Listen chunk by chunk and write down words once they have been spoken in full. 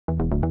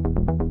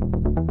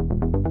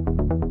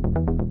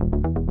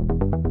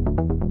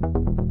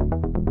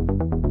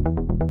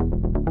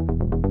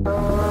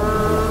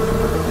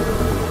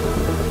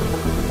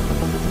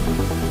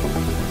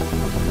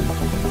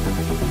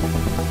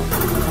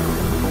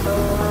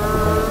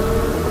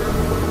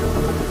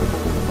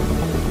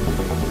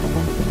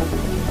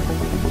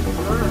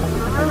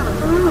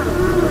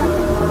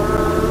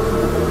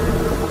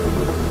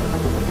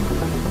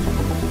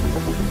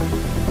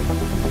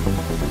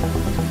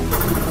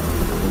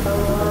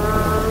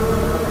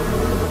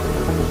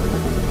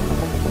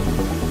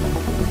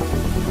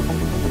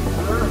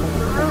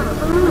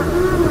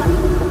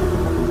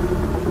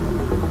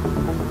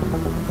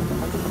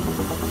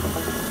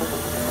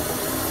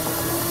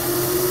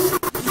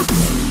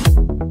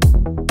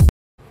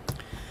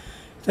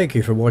Thank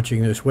you for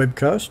watching this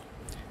webcast.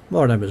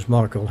 My name is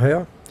Michael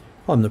Howe.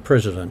 I'm the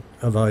President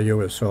of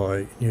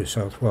RUSI New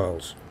South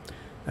Wales,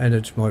 and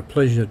it's my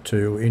pleasure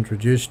to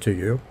introduce to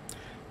you,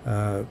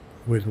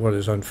 with what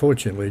is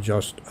unfortunately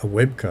just a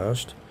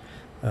webcast,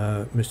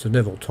 Mr.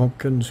 Neville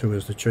Tompkins, who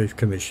is the Chief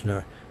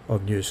Commissioner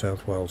of New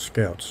South Wales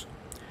Scouts.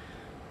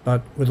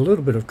 But with a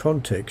little bit of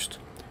context,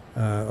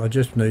 I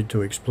just need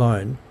to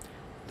explain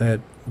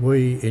that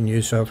we in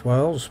New South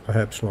Wales,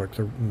 perhaps like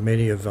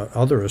many of the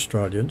other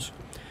Australians,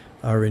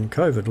 are in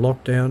COVID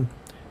lockdown,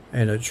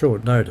 and at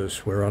short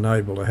notice we're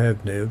unable to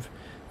have Nev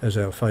as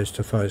our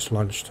face-to-face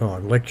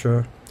lunchtime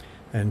lecturer,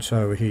 and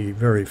so he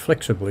very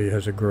flexibly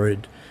has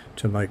agreed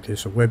to make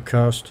this a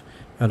webcast,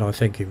 and I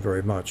thank him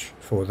very much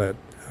for that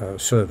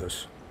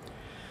service.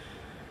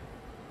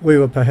 We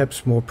were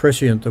perhaps more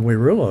prescient than we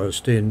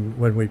realised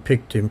when we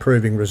picked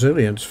improving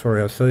resilience for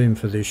our theme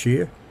for this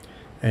year,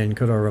 and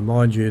could I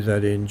remind you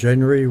that in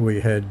January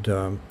we had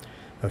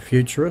a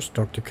futurist,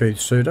 Dr. Keith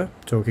Suter,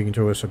 talking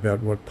to us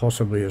about what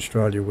possibly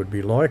Australia would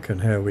be like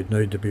and how we'd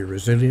need to be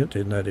resilient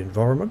in that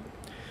environment.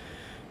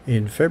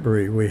 In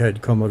February we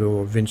had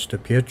Commodore Vince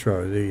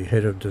DiPietro, the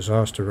head of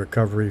disaster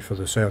recovery for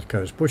the South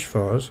Coast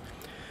bushfires,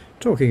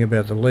 talking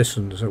about the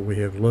lessons that we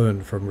have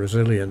learned from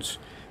resilience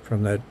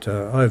from that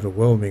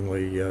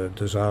overwhelmingly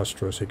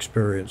disastrous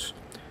experience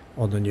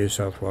on the New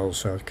South Wales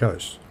South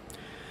Coast.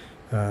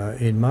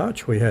 In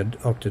March we had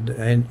Dr.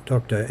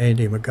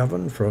 Andy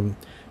McGovern from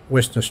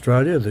Western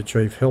Australia, the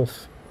Chief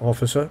Health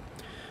Officer,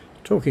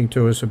 talking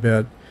to us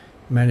about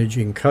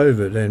managing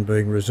COVID and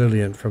being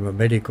resilient from a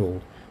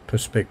medical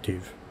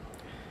perspective.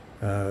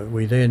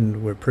 We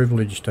then were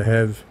privileged to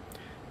have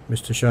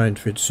Mr. Shane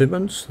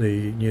Fitzsimmons,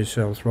 the New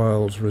South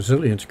Wales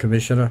Resilience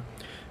Commissioner,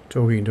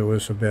 talking to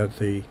us about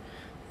the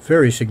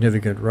very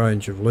significant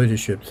range of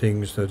leadership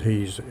things that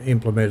he's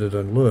implemented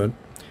and learnt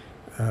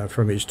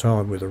from his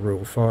time with the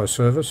Rural Fire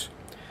Service.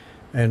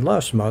 And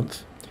last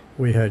month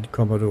we had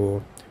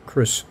Commodore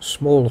Chris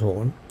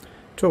Smallhorn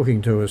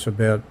talking to us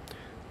about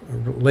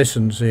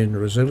lessons in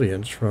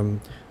resilience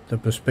from the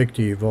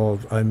perspective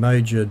of a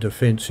major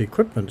defence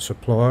equipment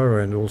supplier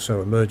and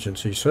also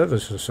emergency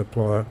services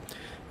supplier,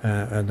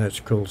 and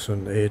that's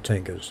Coulson Air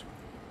Tankers.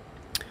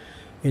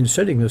 In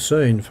setting the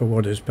scene for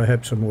what is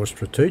perhaps a more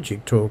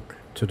strategic talk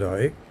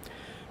today,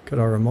 could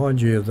I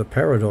remind you of the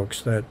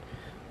paradox that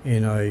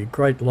in a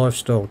great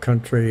lifestyle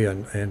country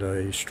and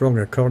a strong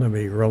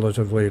economy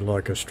relatively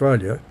like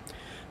Australia,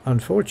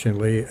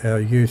 unfortunately our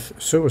youth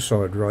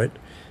suicide rate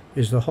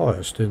is the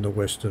highest in the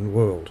Western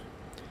world.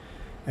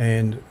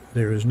 And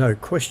there is no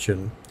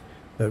question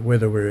that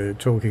whether we're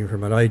talking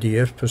from an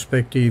ADF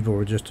perspective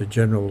or just a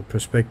general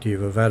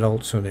perspective of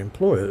adults and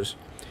employers,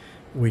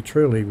 we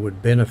truly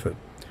would benefit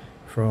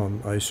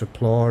from a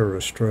supply or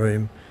a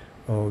stream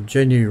of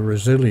genuine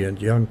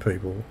resilient young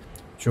people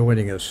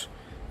joining us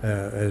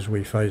as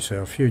we face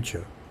our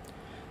future.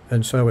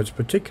 And so it's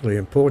particularly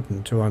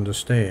important to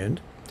understand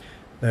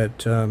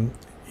that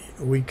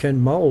we can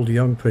mould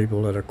young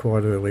people at a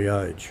quite early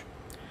age.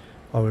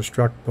 I was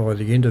struck by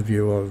the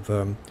interview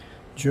of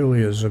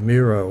Julia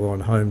Zamiro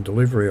on home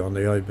delivery on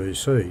the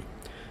ABC,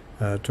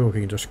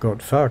 talking to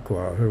Scott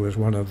Farquhar, who was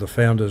one of the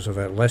founders of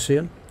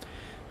Atlassian,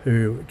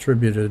 who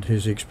attributed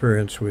his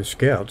experience with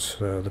Scouts,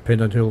 the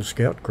Pennant Hill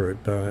Scout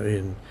Group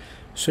in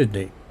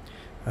Sydney,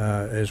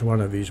 as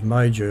one of his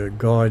major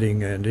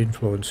guiding and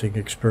influencing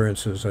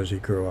experiences as he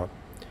grew up.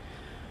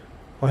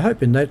 I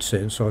hope in that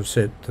sense I've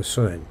set the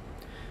scene.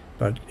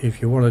 But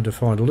if you wanted to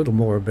find a little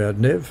more about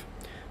Nev,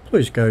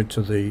 please go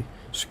to the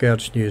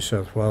Scouts New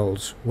South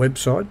Wales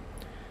website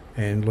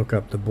and look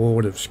up the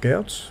Board of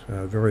Scouts,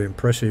 a very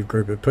impressive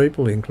group of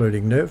people,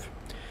 including Nev.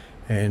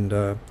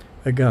 And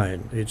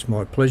again, it's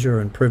my pleasure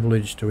and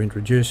privilege to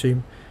introduce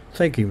him,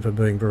 thank him for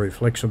being very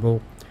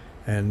flexible,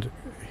 and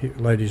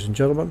ladies and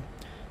gentlemen,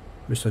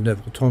 Mr.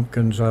 Neville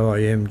Tompkins,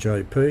 OAM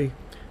JP,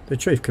 the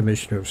Chief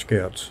Commissioner of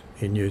Scouts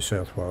in New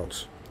South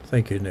Wales.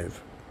 Thank you,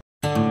 Nev.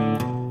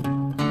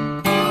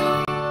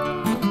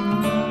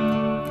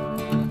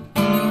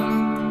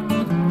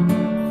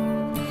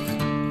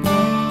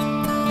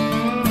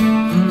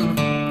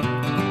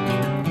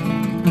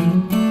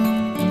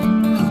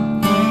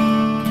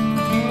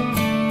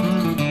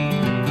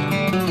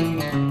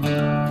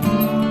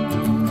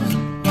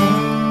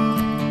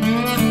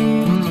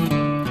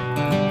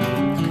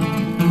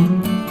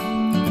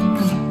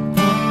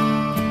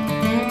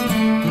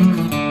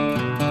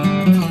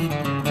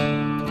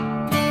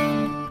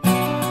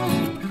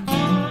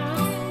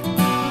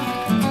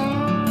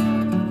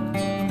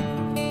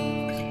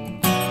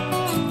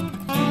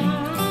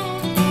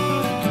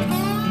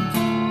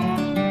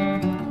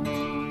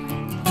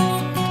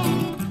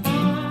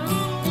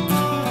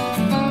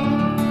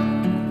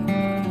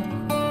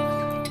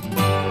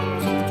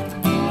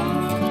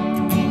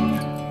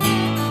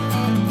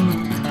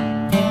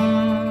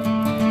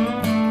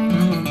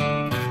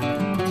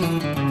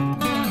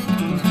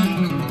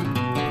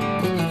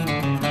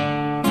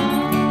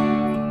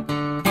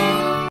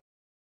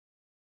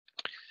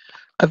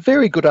 A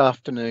very good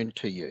afternoon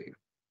to you.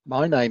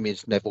 My name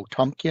is Neville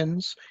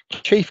Tompkins,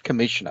 Chief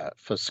Commissioner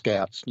for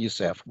Scouts New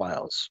South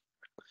Wales.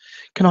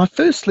 Can I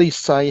firstly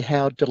say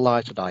how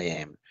delighted I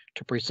am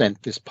to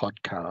present this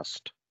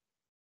podcast?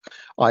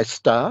 I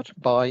start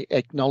by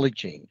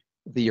acknowledging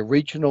the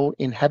original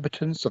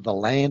inhabitants of the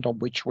land on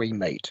which we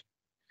meet,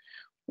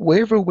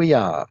 wherever we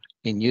are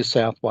in New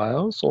South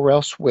Wales or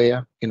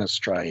elsewhere in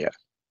Australia.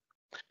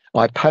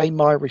 I pay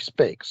my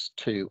respects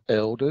to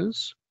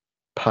elders,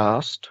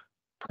 past,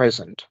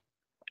 present,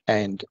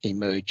 and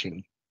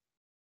emerging.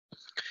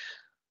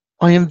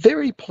 I am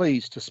very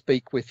pleased to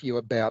speak with you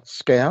about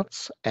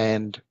Scouts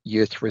and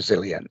youth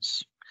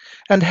resilience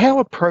and how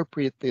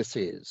appropriate this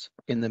is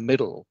in the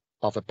middle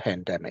of a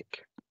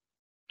pandemic.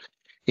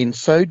 In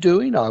so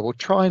doing, I will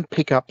try and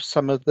pick up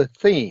some of the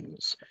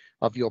themes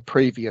of your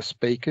previous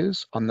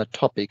speakers on the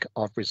topic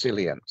of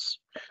resilience,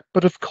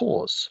 but of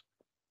course,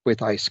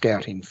 with a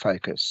Scouting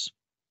focus.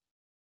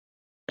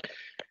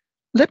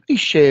 Let me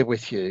share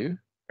with you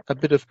a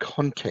bit of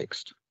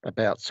context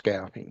about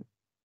Scouting.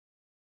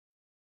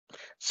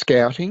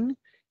 Scouting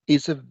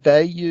is a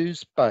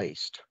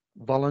values-based,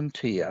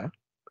 volunteer,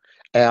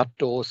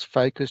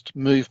 outdoors-focused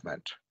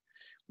movement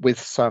with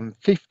some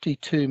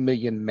 52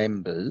 million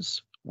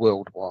members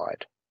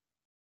worldwide.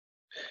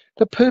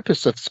 The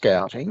purpose of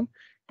Scouting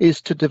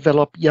is to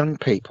develop young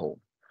people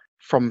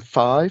from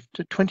 5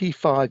 to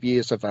 25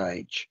 years of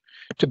age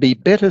to be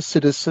better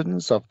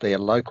citizens of their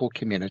local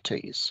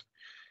communities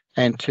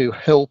and to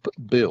help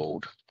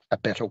build a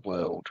better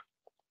world.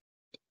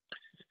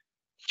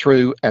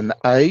 Through an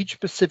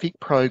age-specific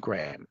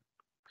program,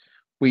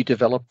 we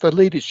develop the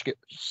leadership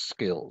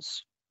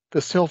skills,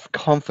 the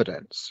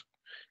self-confidence,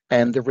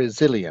 and the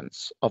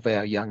resilience of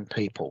our young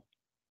people.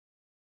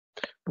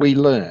 We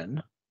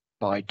learn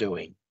by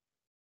doing.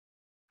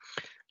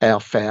 Our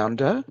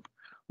founder,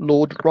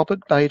 Lord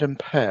Robert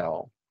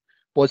Baden-Powell,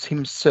 was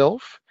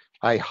himself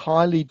a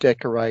highly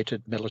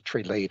decorated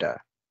military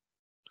leader.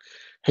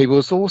 He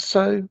was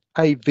also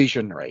a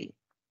visionary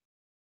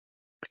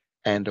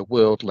and a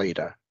world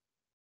leader.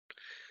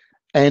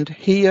 And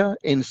here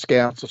in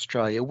Scouts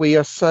Australia, we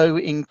are so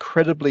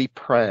incredibly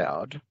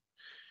proud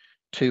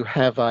to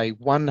have a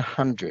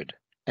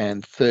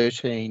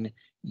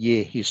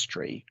 113-year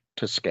history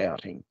to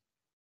Scouting.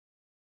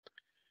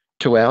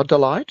 To our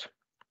delight,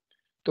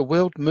 the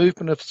World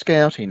Movement of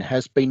Scouting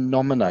has been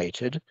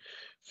nominated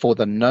for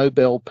the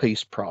Nobel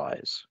Peace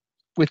Prize,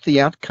 with the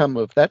outcome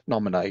of that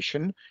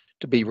nomination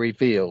to be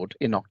revealed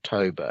in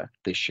October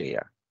this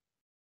year.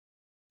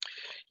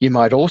 You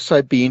might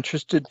also be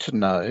interested to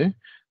know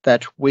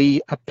that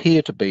we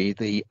appear to be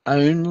the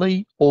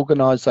only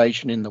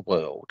organisation in the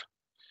world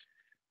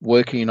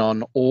working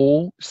on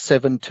all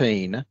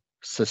 17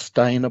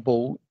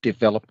 Sustainable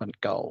Development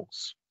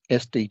Goals,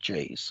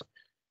 SDGs,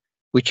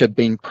 which have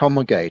been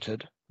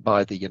promulgated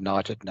by the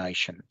United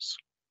Nations.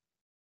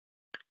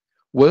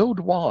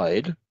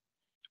 Worldwide,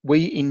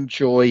 we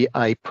enjoy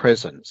a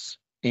presence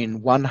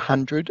in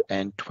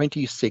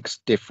 126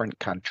 different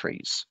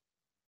countries.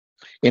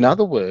 In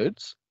other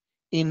words,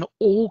 in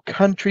all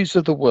countries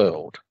of the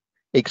world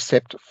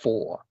except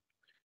 4,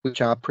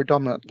 which are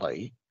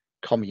predominantly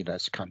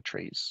communist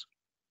countries.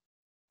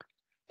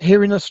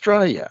 Here in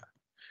Australia,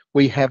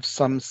 we have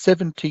some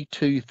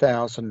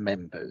 72,000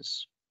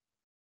 members.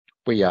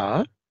 We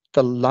are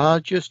the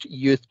largest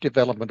youth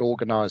development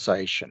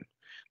organisation,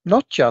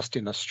 not just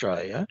in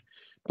Australia,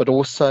 but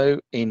also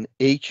in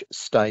each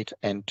state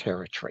and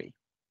territory.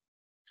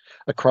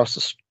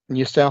 Across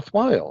New South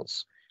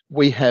Wales,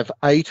 we have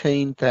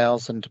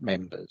 18,000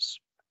 members,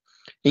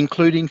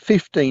 including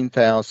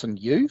 15,000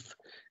 youth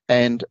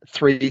and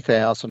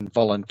 3,000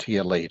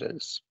 volunteer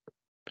leaders.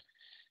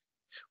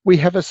 We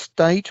have a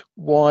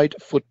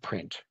statewide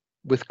footprint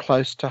with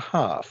close to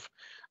half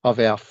of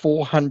our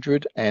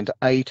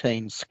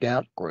 418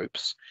 Scout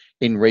groups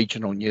in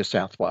regional New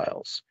South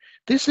Wales.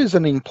 This is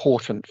an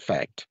important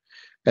fact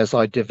as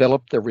I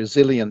develop the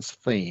resilience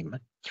theme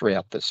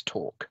throughout this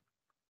talk.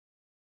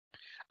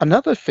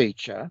 Another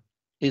feature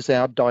is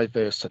our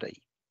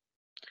diversity.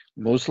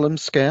 Muslim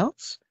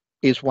Scouts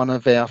is one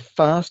of our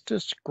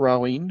fastest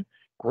growing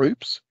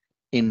groups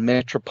in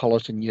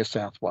metropolitan New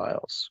South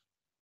Wales.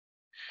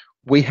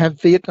 We have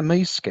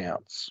Vietnamese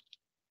Scouts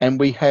and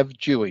we have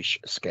Jewish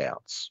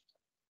Scouts.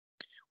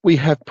 We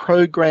have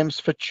programs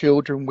for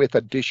children with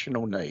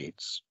additional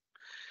needs.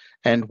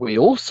 And we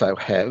also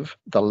have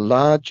the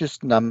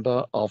largest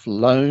number of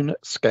lone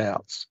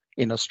Scouts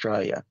in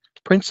Australia,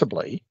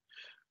 principally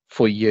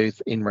for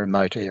youth in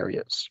remote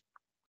areas.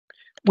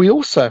 We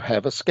also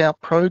have a Scout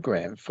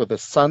program for the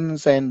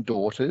sons and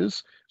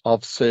daughters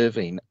of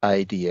serving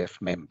ADF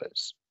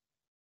members.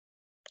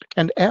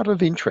 And out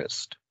of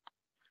interest,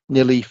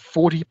 nearly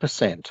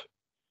 40%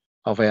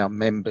 of our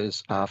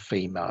members are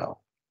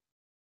female.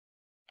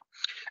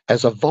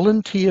 As a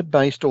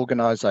volunteer-based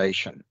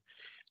organisation,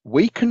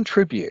 we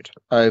contribute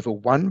over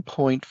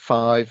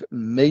 1.5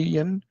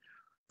 million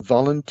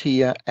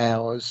volunteer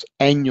hours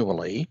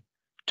annually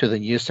to the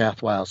New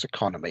South Wales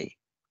economy,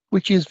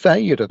 which is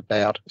valued at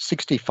about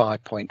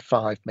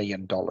 $65.5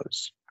 million.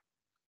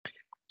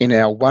 In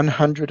our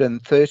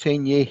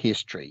 113-year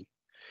history,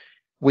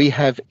 we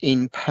have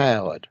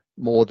empowered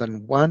more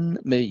than 1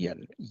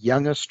 million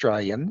young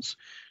Australians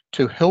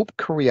to help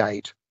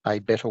create a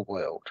better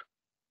world.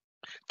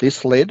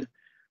 This led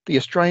the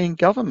Australian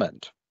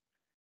government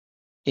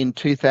in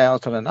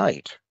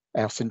 2008,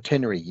 our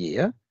centenary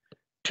year,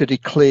 to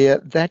declare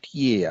that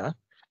year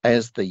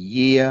as the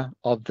Year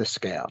of the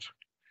Scout,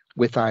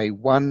 with a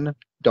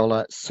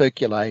 $1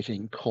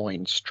 circulating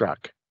coin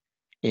struck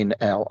in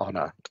our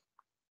honour.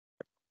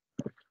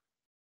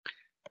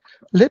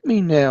 Let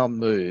me now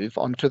move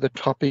on to the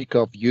topic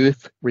of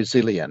youth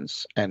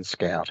resilience and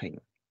scouting.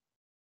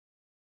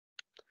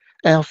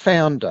 Our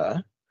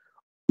founder,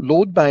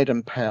 Lord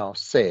Baden-Powell,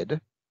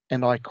 said,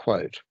 and I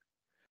quote,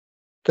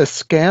 "The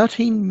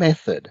scouting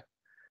method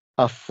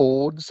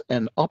affords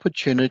an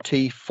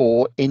opportunity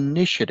for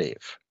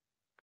initiative,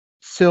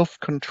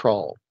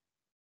 self-control,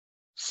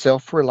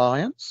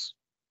 self-reliance,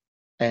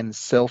 and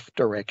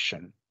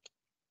self-direction."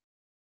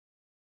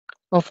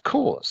 Of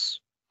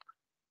course,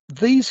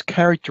 these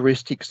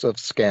characteristics of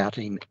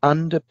scouting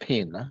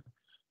underpin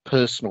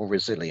personal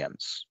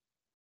resilience.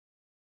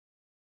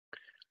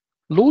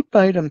 Lord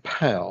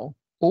Baden-Powell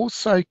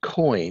also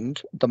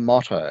coined the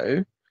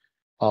motto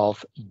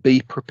of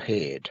 "Be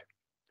prepared."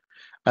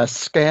 A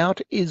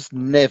scout is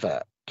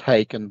never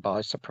taken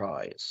by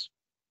surprise.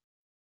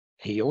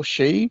 He or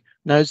she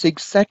knows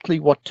exactly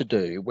what to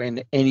do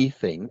when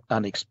anything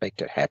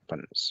unexpected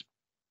happens.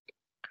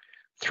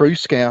 Through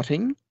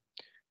scouting,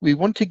 we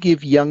want to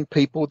give young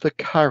people the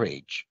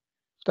courage,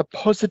 the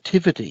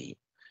positivity,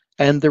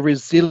 and the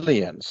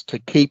resilience to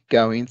keep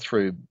going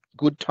through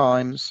good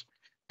times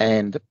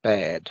and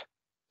bad.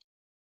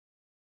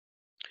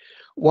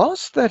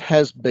 Whilst that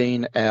has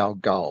been our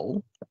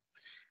goal,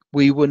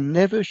 we were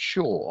never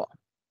sure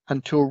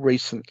until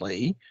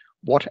recently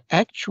what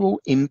actual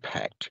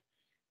impact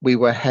we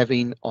were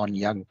having on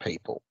young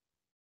people.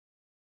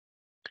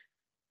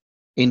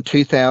 In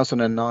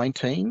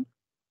 2019,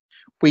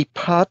 we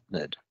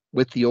partnered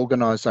with the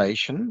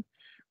organisation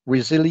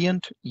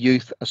Resilient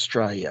Youth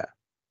Australia,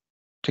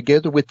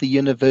 together with the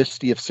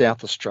University of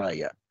South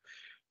Australia,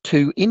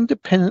 to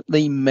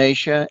independently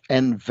measure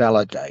and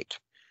validate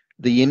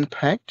the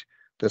impact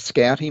the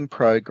scouting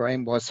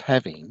program was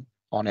having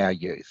on our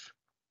youth.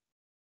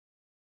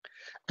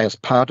 As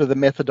part of the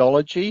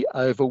methodology,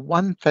 over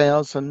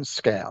 1,000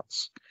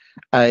 scouts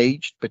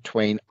aged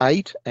between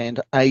 8 and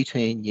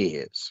 18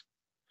 years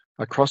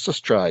across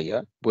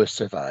Australia were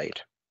surveyed.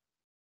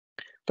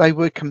 They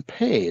were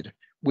compared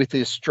with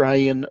the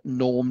Australian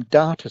norm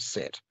data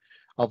set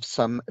of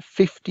some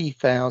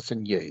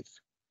 50,000 youth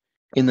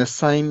in the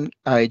same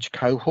age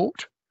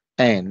cohort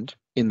and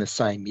in the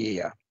same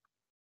year.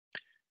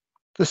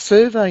 The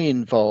survey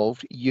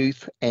involved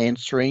youth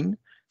answering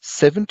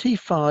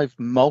 75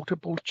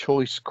 multiple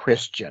choice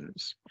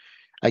questions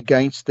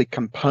against the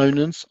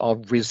components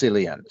of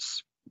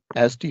resilience,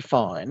 as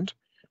defined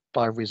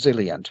by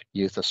Resilient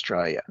Youth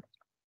Australia.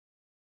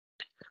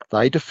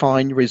 They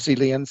define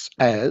resilience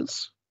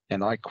as,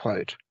 and I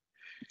quote,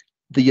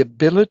 "the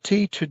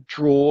ability to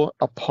draw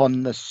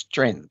upon the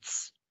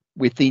strengths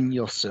within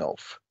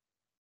yourself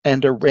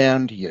and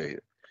around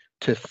you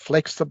to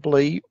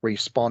flexibly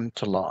respond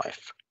to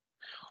life,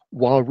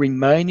 while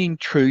remaining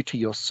true to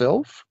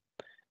yourself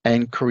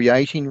and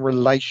creating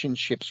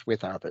relationships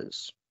with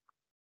others."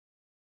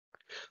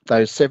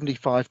 Those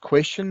 75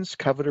 questions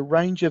covered a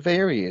range of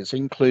areas,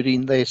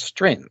 including their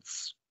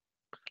strengths,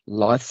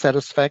 life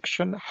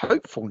satisfaction,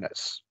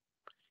 hopefulness,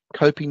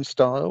 coping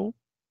style,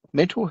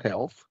 mental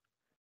health,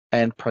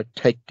 and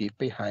protective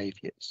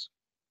behaviours.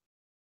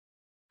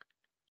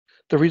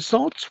 The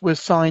results were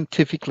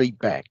scientifically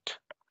backed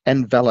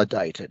and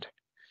validated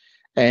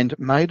and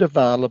made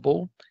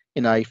available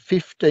in a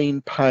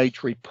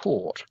 15-page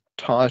report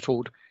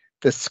titled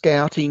 "The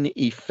Scouting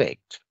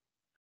Effect: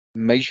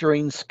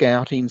 Measuring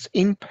Scouting's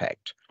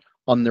Impact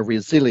on the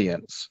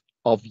Resilience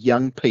of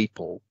Young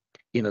People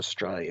in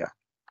Australia."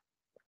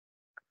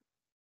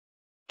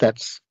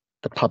 That's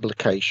the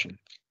publication.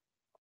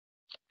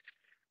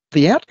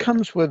 The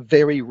outcomes were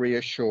very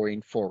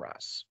reassuring for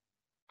us.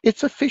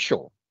 It's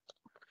official.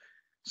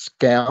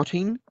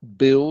 Scouting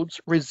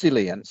builds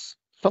resilience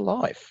for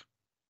life.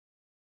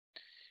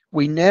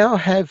 We now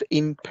have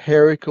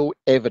empirical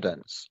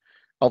evidence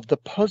of the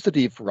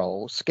positive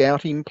role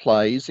scouting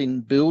plays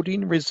in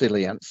building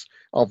resilience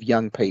of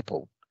young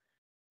people,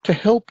 to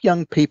help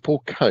young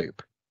people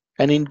cope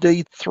and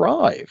indeed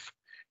thrive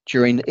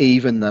during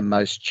even the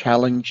most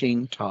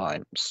challenging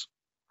times.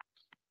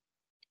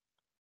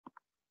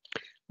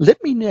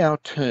 Let me now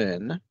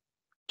turn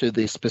to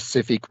the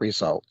specific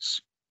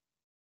results.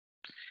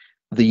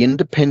 The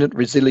Independent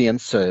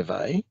Resilience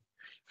Survey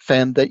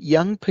found that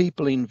young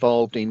people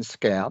involved in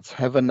Scouts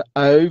have an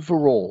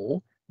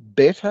overall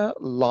better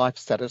life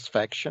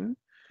satisfaction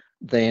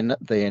than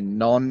their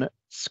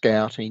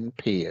non-scouting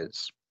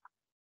peers.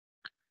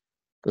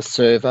 The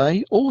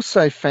survey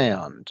also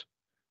found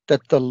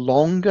that the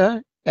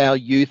longer our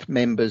youth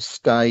members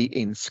stay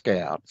in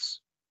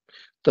Scouts,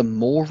 the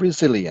more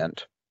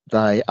resilient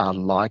they are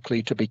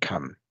likely to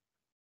become.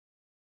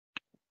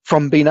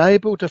 From being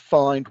able to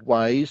find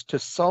ways to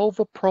solve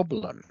a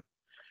problem,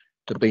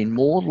 to being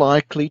more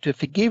likely to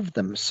forgive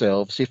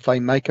themselves if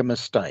they make a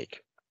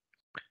mistake.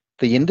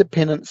 The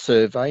independent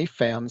survey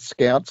found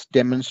Scouts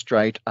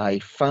demonstrate a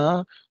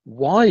far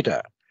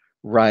wider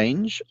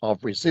range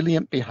of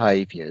resilient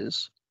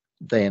behaviours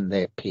than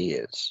their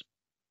peers.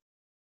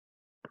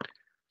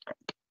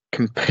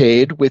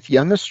 Compared with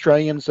young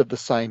Australians of the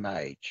same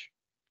age,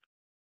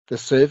 the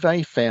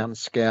survey found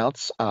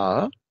Scouts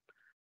are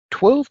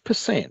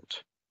 12%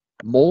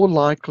 more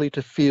likely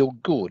to feel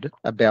good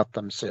about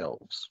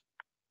themselves,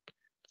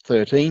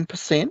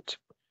 13%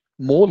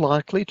 more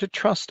likely to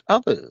trust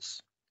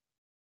others,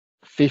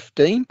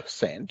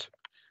 15%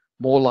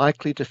 more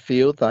likely to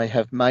feel they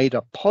have made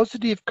a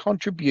positive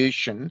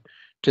contribution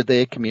to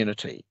their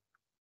community,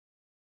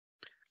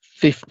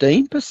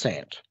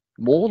 15%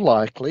 more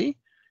likely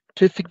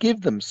to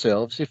forgive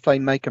themselves if they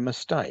make a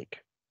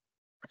mistake,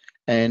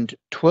 and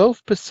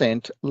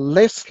 12%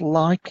 less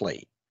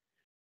likely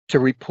to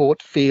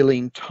report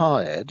feeling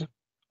tired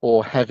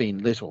or having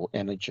little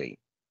energy.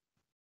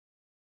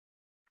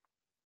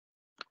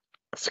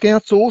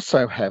 Scouts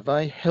also have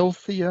a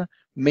healthier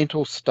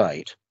mental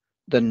state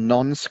than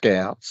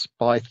non-Scouts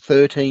by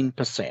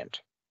 13%,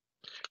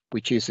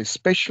 which is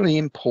especially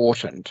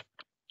important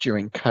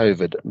during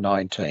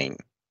COVID-19.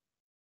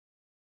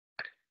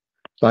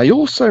 They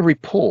also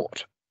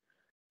report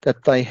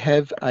that they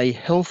have a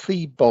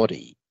healthy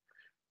body,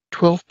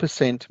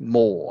 12%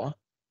 more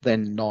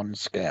than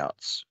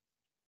non-Scouts.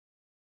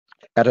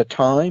 At a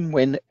time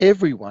when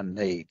everyone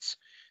needs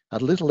a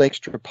little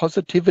extra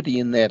positivity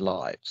in their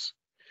lives,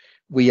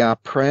 we are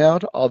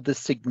proud of the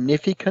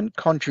significant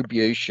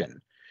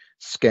contribution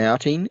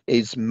Scouting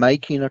is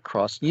making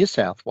across New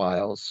South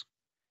Wales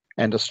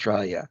and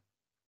Australia,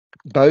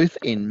 both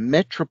in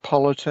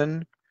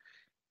metropolitan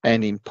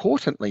and,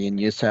 importantly, in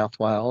New South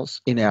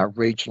Wales, in our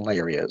regional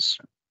areas.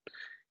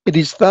 It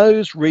is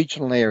those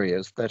regional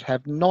areas that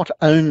have not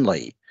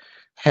only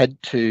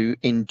had to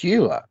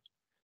endure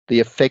the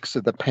effects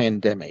of the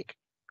pandemic,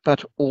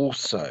 but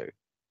also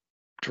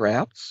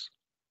droughts,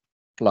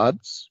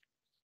 floods,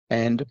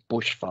 and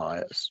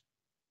bushfires.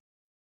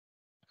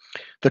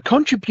 The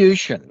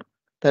contribution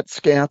that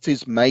Scouts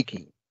is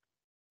making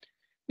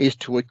is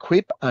to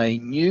equip a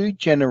new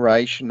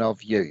generation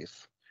of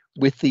youth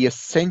with the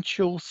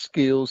essential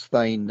skills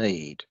they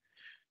need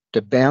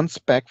to bounce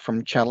back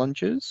from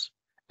challenges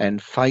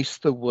and face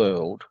the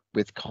world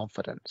with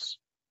confidence.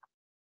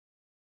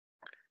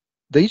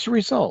 These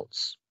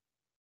results,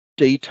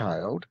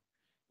 detailed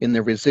in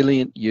the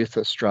Resilient Youth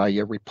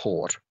Australia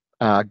report,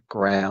 are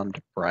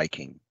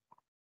groundbreaking.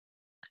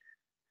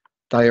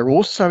 They are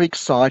also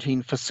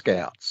exciting for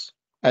Scouts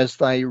as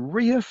they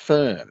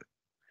reaffirm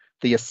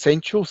the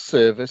essential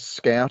service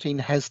Scouting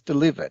has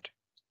delivered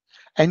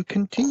and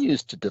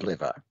continues to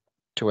deliver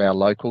to our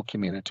local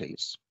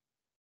communities.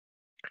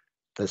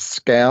 The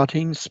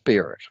Scouting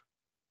spirit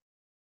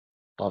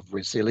of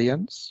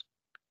resilience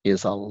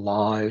is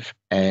alive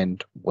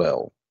and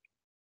well.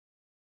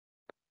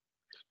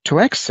 To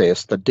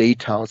access the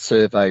detailed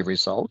survey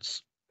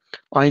results,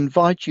 I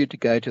invite you to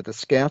go to the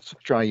Scouts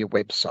Australia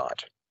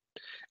website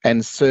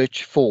and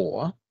search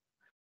for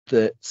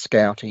the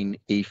Scouting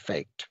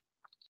Effect.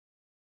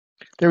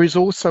 There is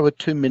also a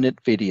 2-minute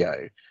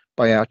video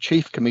by our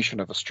Chief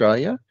Commissioner of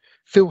Australia,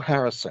 Phil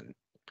Harrison,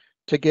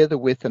 together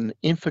with an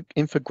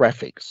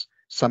infographics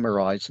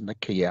summarising the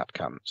key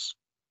outcomes.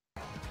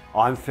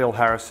 I'm Phil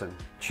Harrison,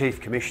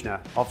 Chief Commissioner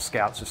of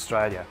Scouts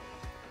Australia.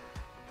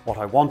 What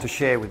I want to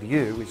share with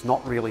you is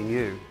not really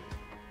new.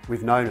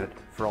 We've known it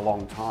for a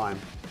long time.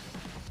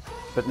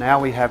 But now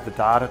we have the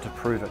data to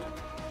prove it.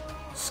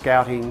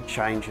 Scouting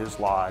changes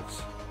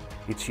lives.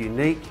 It's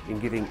unique in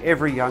giving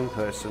every young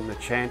person the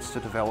chance to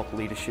develop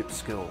leadership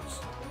skills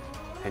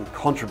and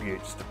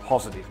contributes to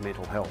positive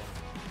mental health.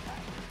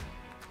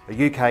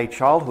 A UK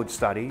childhood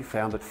study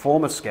found that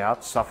former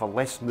Scouts suffer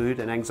less mood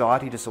and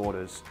anxiety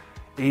disorders,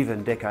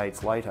 even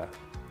decades later.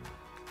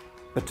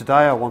 But today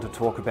I want to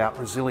talk about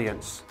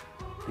resilience,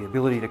 the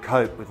ability to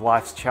cope with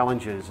life's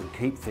challenges and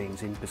keep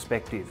things in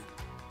perspective.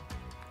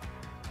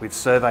 We've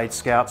surveyed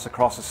Scouts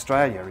across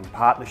Australia in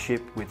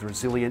partnership with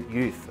Resilient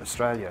Youth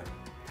Australia.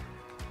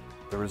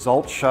 The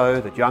results show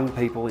that young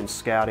people in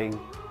Scouting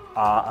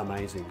are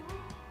amazing.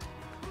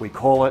 We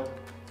call it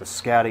the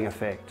Scouting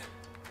Effect.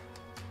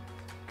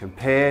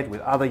 Compared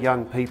with other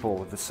young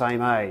people of the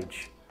same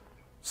age,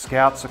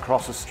 Scouts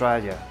across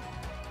Australia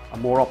are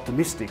more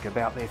optimistic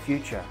about their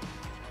future,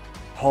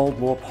 hold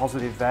more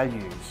positive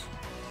values,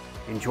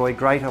 enjoy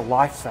greater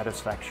life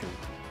satisfaction,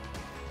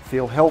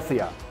 feel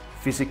healthier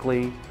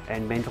physically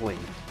and mentally,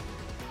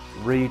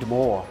 read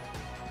more,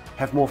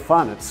 have more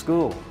fun at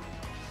school,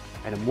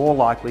 and are more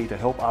likely to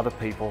help other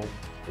people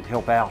and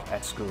help out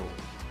at school,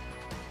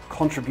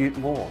 contribute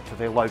more to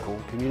their local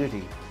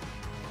community,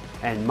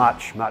 and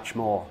much, much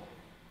more.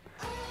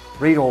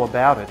 Read all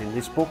about it in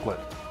this booklet.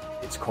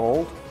 It's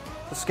called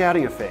The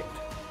Scouting Effect,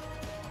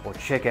 or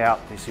check out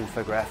this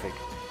infographic.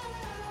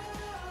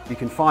 You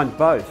can find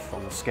both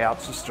on the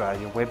Scouts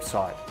Australia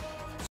website.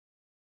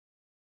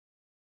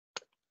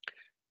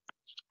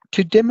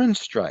 To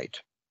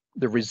demonstrate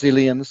the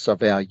resilience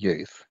of our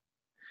youth,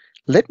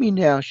 let me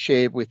now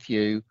share with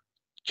you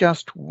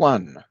just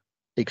one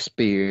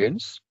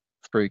experience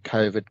through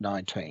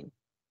COVID-19.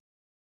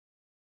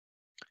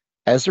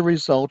 As a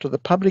result of the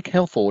public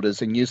health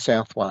orders in New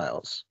South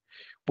Wales,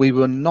 we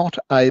were not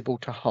able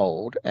to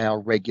hold our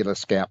regular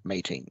Scout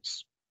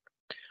meetings,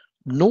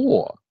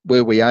 nor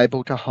were we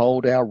able to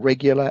hold our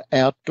regular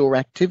outdoor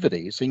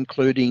activities,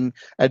 including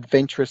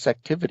adventurous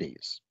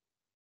activities,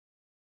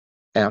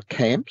 our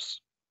camps,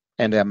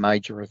 and our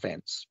major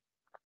events.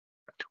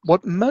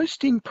 What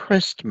most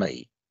impressed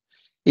me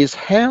is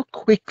how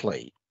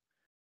quickly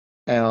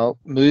our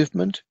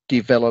movement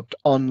developed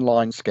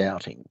online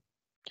scouting,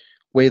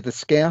 where the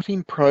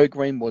scouting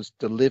program was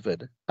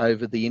delivered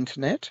over the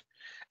internet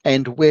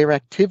and where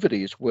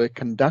activities were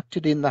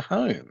conducted in the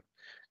home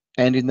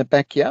and in the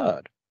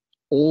backyard,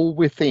 all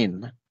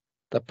within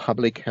the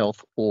public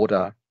health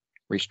order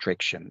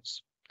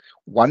restrictions.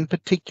 One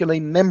particularly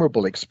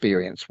memorable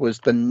experience was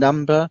the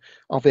number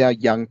of our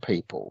young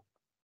people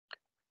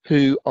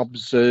who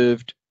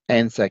observed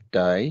Anzac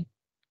Day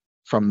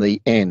from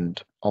the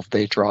end of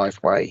their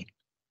driveway.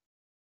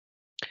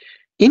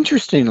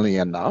 Interestingly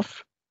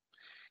enough,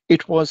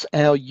 it was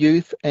our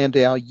youth and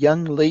our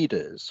young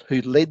leaders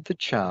who led the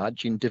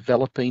charge in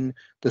developing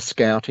the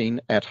Scouting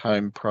at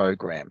Home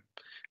program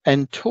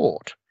and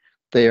taught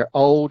their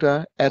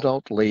older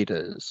adult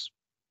leaders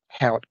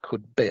how it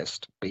could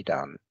best be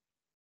done.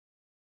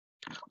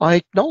 I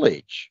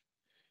acknowledge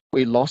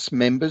we lost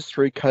members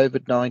through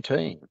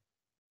COVID-19,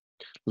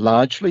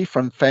 largely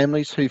from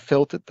families who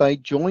felt that they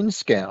joined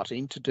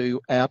Scouting to do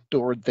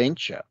outdoor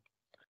adventure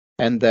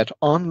and that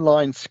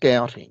online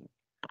Scouting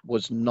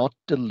was not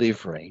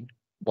delivering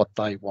what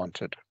they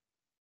wanted.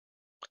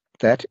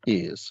 That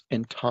is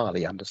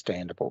entirely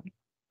understandable.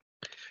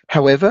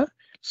 However,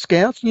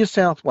 Scouts New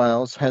South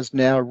Wales has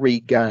now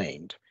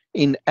regained,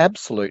 in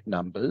absolute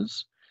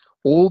numbers,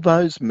 all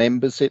those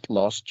members it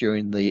lost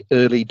during the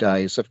early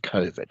days of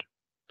COVID.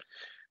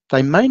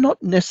 They may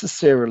not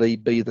necessarily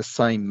be the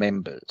same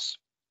members.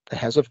 There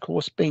has, of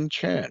course, been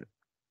churn.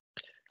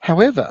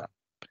 However,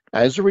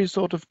 as a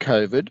result of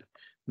COVID,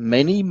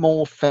 many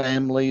more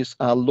families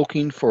are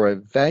looking for a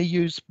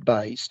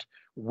values-based,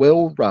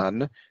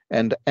 well-run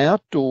and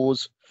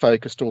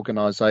outdoors-focused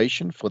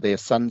organisation for their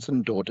sons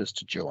and daughters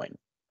to join.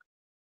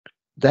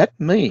 That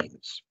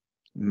means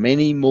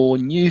many more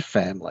new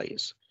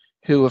families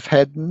who have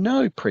had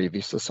no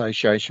previous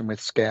association with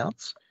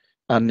Scouts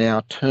are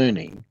now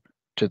turning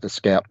to the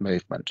Scout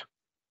movement.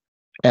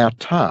 Our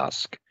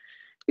task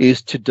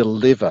is to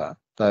deliver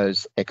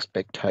those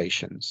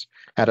expectations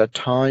at a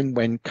time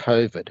when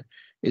COVID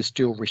is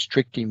still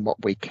restricting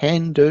what we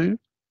can do,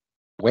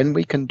 when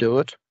we can do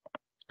it,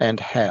 and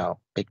how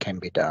it can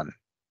be done.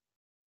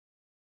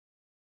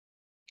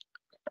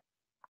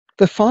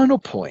 The final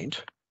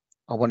point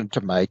I wanted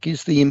to make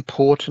is the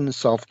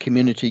importance of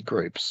community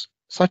groups,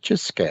 such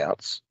as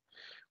Scouts,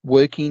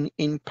 working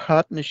in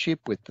partnership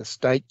with the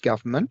state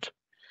government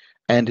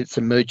and its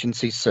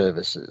emergency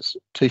services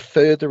to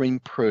further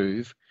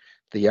improve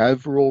the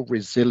overall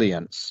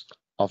resilience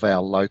of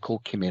our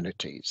local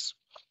communities.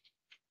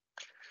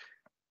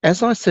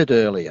 As I said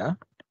earlier,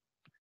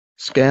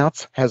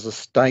 Scouts has a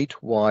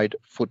statewide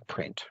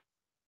footprint.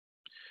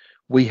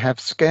 We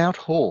have Scout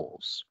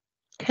halls,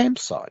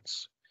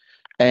 campsites,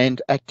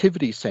 and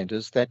activity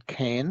centres that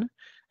can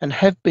and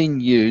have been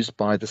used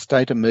by the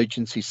State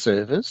Emergency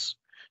Service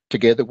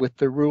together with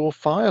the Rural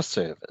Fire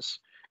Service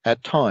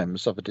at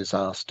times of a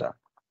disaster.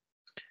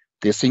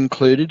 This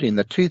included in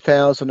the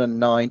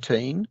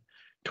 2019-2020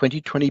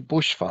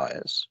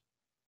 bushfires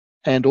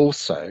and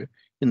also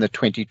in the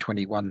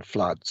 2021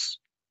 floods.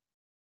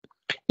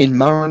 In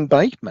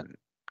Murrumbateman,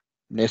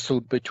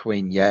 nestled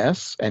between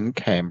Yass and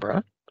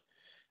Canberra,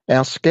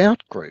 our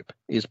Scout group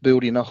is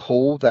building a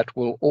hall that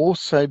will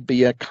also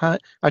be a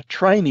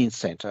training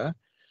centre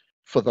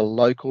for the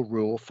local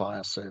Rural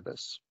Fire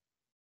Service.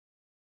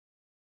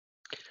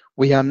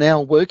 We are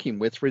now working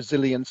with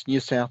Resilience New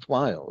South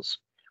Wales,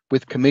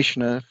 with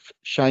Commissioner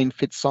Shane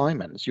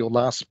Fitzsimons, your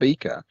last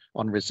speaker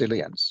on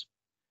resilience,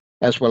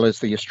 as well as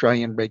the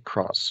Australian Red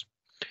Cross,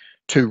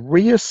 to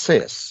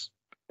reassess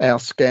our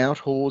Scout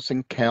halls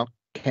and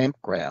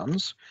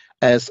campgrounds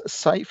as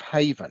safe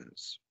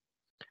havens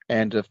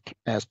and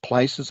as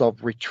places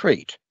of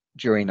retreat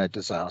during a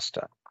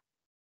disaster.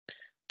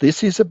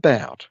 This is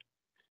about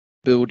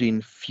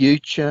building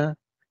future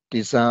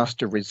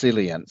disaster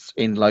resilience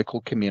in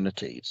local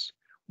communities,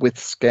 with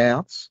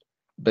Scouts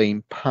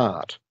being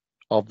part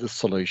of the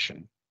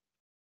solution.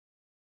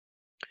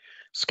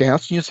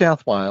 Scouts New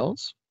South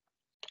Wales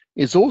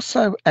is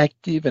also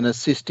active in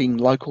assisting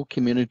local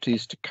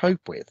communities to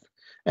cope with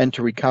and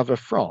to recover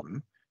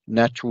from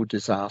natural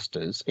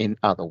disasters in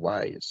other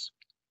ways.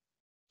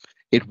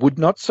 It would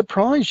not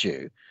surprise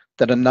you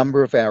that a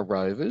number of our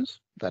rovers,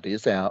 that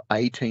is our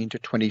 18 to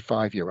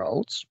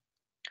 25-year-olds,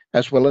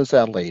 as well as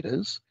our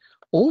leaders,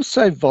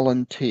 also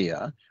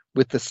volunteer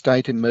with the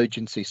State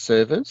Emergency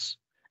Service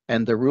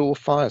and the Rural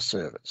Fire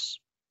Service.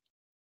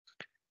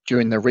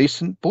 During the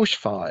recent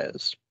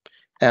bushfires,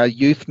 Our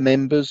youth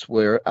members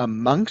were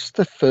amongst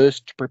the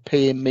first to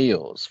prepare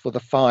meals for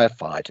the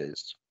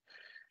firefighters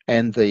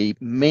and the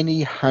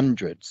many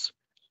hundreds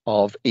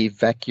of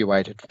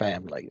evacuated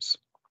families.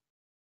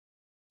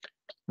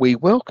 We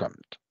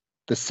welcomed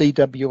the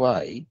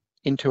CWA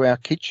into our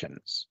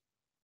kitchens.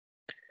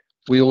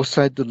 We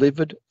also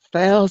delivered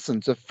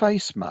thousands of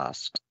face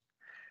masks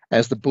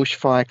as the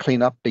bushfire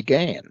cleanup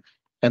began,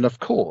 and of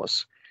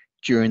course,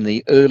 during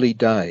the early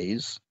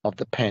days of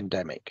the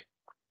pandemic.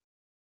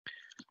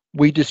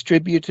 We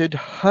distributed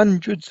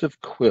hundreds of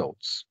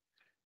quilts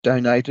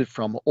donated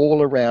from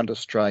all around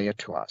Australia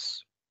to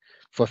us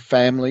for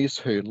families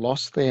who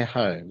lost their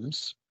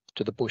homes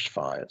to the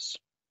bushfires.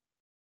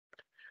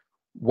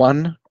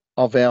 One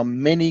of our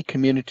many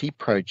community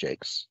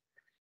projects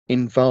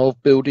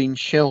involved building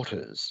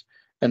shelters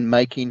and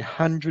making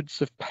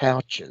hundreds of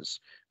pouches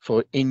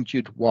for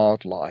injured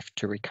wildlife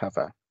to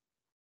recover.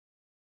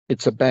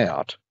 It's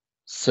about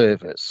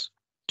service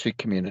to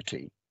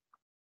community.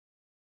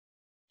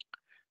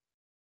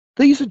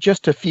 These are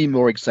just a few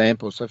more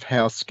examples of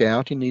how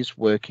Scouting is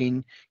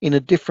working in a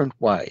different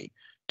way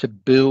to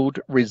build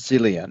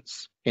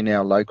resilience in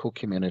our local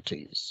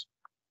communities.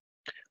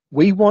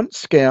 We want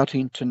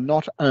Scouting to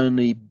not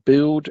only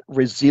build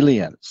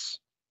resilience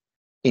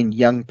in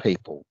young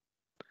people,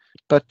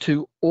 but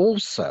to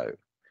also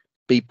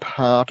be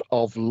part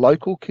of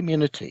local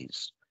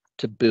communities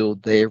to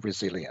build their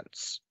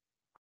resilience.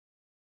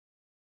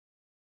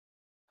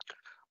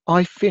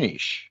 I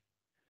finish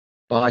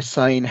by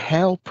saying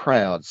how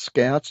proud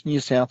Scouts New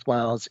South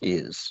Wales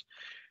is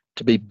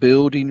to be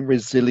building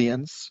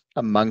resilience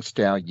amongst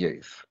our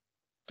youth,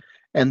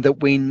 and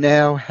that we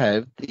now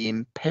have the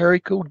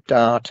empirical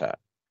data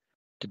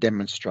to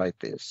demonstrate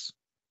this.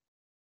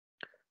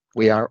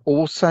 We are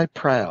also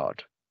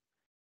proud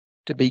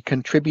to be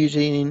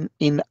contributing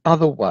in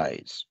other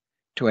ways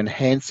to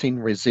enhancing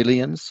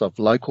resilience of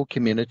local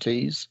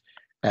communities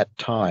at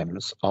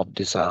times of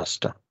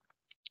disaster.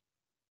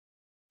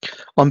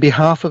 On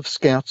behalf of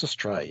Scouts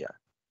Australia,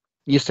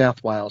 New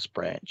South Wales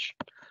branch,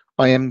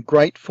 I am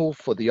grateful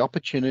for the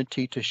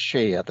opportunity to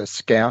share the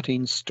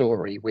Scouting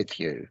story with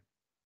you,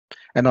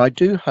 and I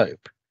do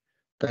hope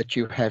that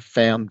you have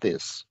found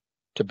this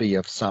to be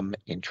of some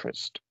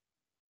interest.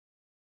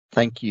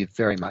 Thank you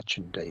very much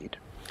indeed.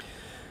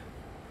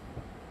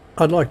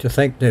 I'd like to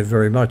thank Nev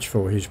very much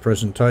for his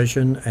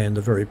presentation and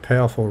the very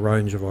powerful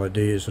range of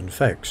ideas and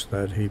facts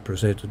that he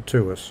presented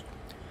to us.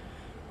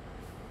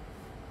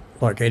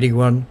 Like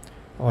anyone,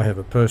 I have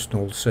a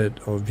personal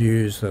set of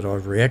views that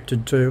I've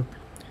reacted to.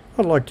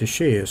 I'd like to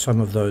share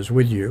some of those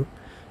with you,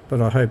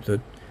 but I hope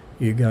that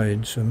you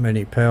gained so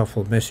many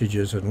powerful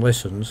messages and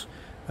lessons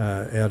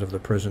out of the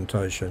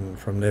presentation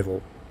from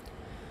Neville.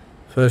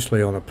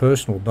 Firstly, on a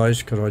personal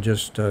base, could I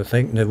just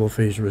thank Neville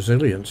for his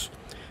resilience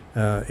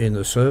in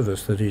the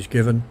service that he's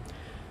given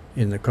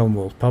in the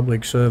Commonwealth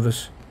Public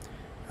Service,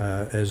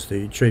 as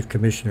the Chief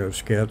Commissioner of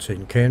Scouts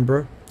in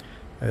Canberra,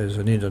 as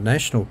an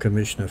International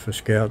Commissioner for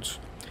Scouts,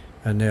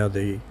 and now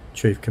the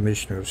Chief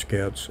Commissioner of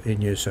Scouts in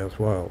New South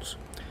Wales.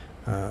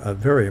 A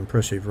very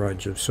impressive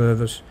range of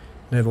service.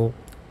 Neville,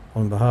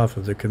 on behalf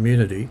of the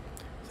community,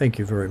 thank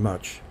you very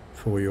much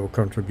for your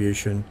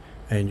contribution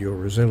and your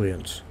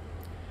resilience.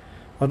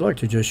 I'd like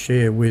to just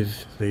share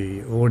with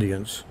the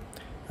audience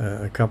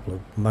a couple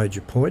of major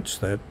points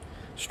that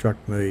struck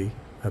me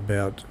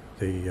about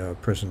the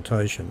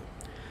presentation.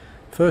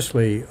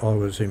 Firstly, I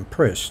was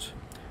impressed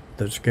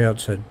that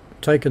Scouts had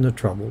taken the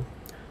trouble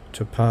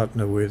to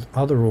partner with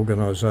other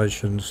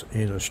organisations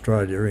in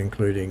Australia,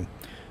 including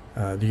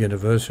the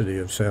University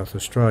of South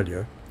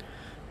Australia,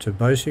 to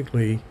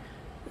basically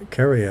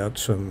carry out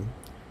some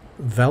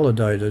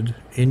validated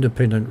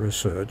independent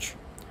research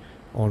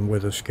on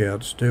whether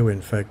Scouts do in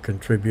fact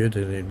contribute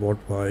and in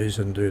what ways,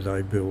 and do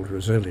they build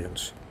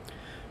resilience.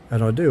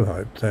 And I do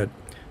hope that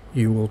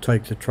you will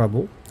take the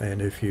trouble,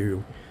 and if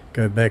you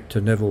go back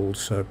to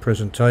Neville's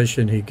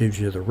presentation, he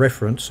gives you the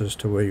reference as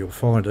to where you'll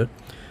find it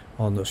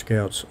on the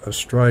Scouts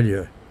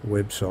Australia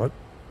website,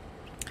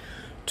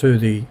 to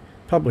the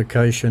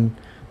publication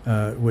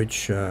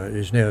which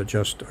is now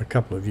just a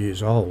couple of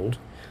years old,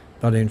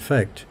 but in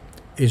fact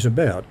is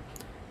about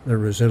the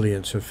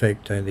resilience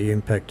effect and the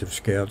impact of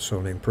Scouts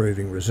on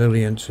improving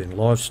resilience in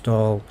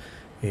lifestyle,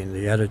 in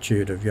the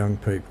attitude of young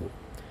people.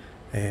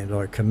 And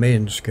I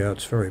commend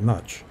Scouts very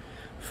much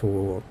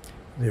for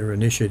their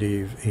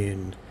initiative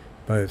in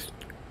both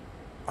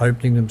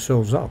opening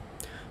themselves up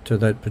to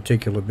that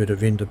particular bit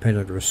of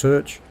independent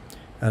research,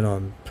 and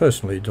I'm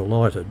personally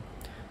delighted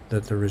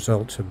that the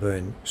results have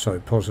been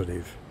so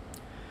positive.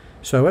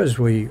 So as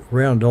we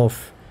round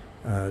off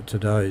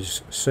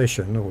today's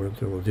session, or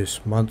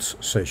this month's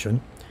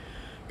session,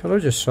 can I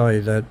just say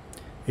that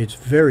it's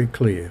very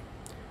clear,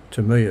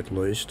 to me at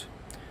least,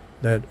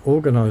 that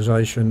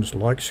organisations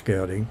like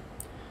Scouting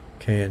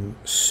can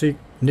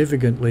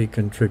significantly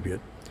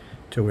contribute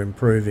to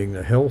improving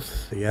the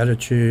health, the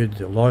attitude,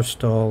 the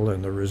lifestyle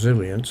and the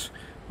resilience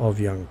of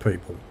young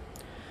people.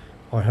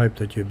 I hope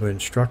that you've been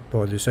struck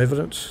by this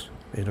evidence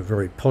in a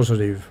very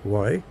positive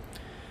way,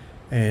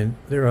 And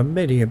there are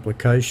many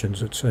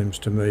implications, it seems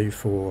to me,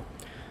 for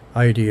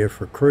ADF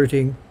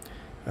recruiting,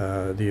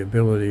 the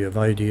ability of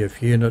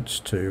ADF units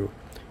to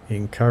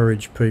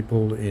encourage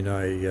people in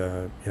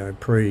a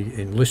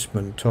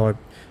pre-enlistment type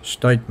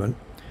statement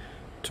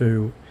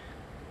to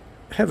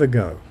have a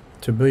go,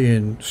 to be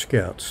in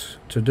Scouts,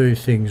 to do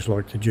things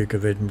like the Duke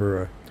of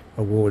Edinburgh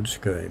award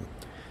scheme.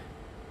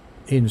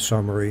 In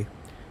summary,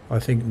 I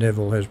think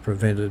Neville has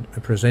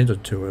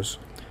presented to us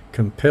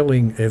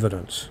compelling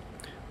evidence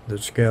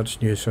that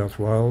Scouts New South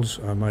Wales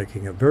are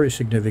making a very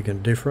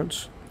significant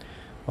difference.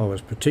 I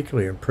was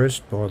particularly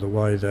impressed by the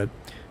way that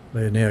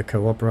they're now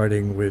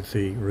cooperating with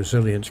the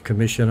Resilience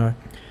Commissioner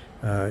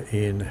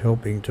in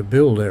helping to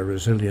build our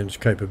resilience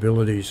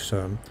capabilities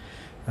in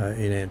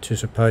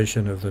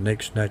anticipation of the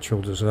next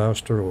natural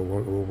disaster or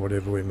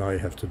whatever we may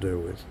have to deal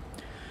with.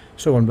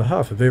 So on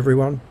behalf of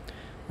everyone,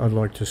 I'd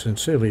like to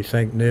sincerely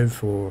thank Nev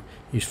for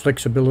his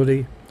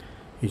flexibility,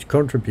 his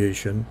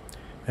contribution,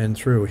 and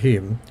through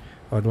him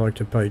I'd like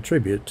to pay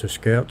tribute to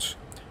Scouts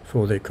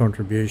for their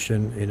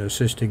contribution in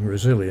assisting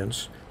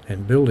resilience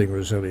and building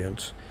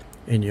resilience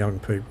in young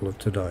people of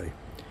today.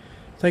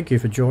 Thank you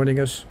for joining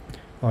us.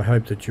 I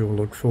hope that you'll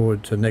look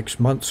forward to next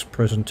month's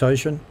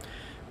presentation,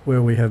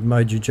 where we have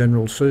Major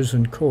General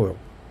Susan Coyle,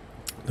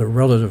 the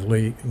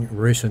relatively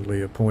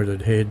recently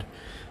appointed head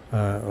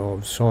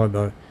of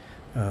cyber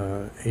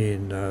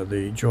in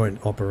the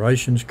Joint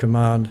Operations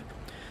Command.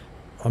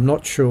 I'm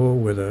not sure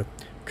whether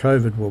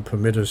COVID will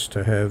permit us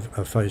to have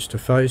a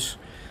face-to-face,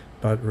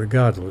 but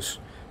regardless,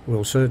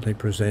 we'll certainly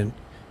present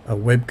a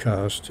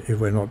webcast if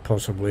we're not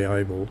possibly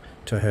able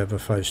to have a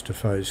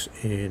face-to-face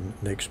in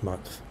next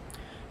month.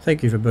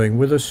 Thank you for being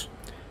with us.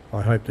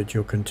 I hope that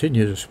you'll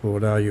continue to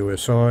support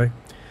RUSI.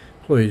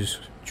 Please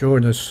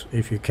join us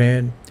if you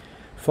can,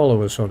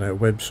 follow us on our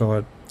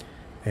website,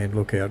 and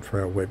look out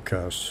for our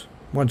webcasts.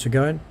 Once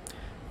again,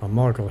 I'm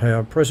Michael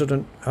Howe,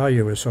 President,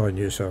 RUSI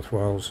New South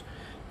Wales,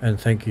 and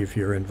thank you for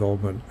your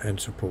involvement and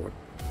support.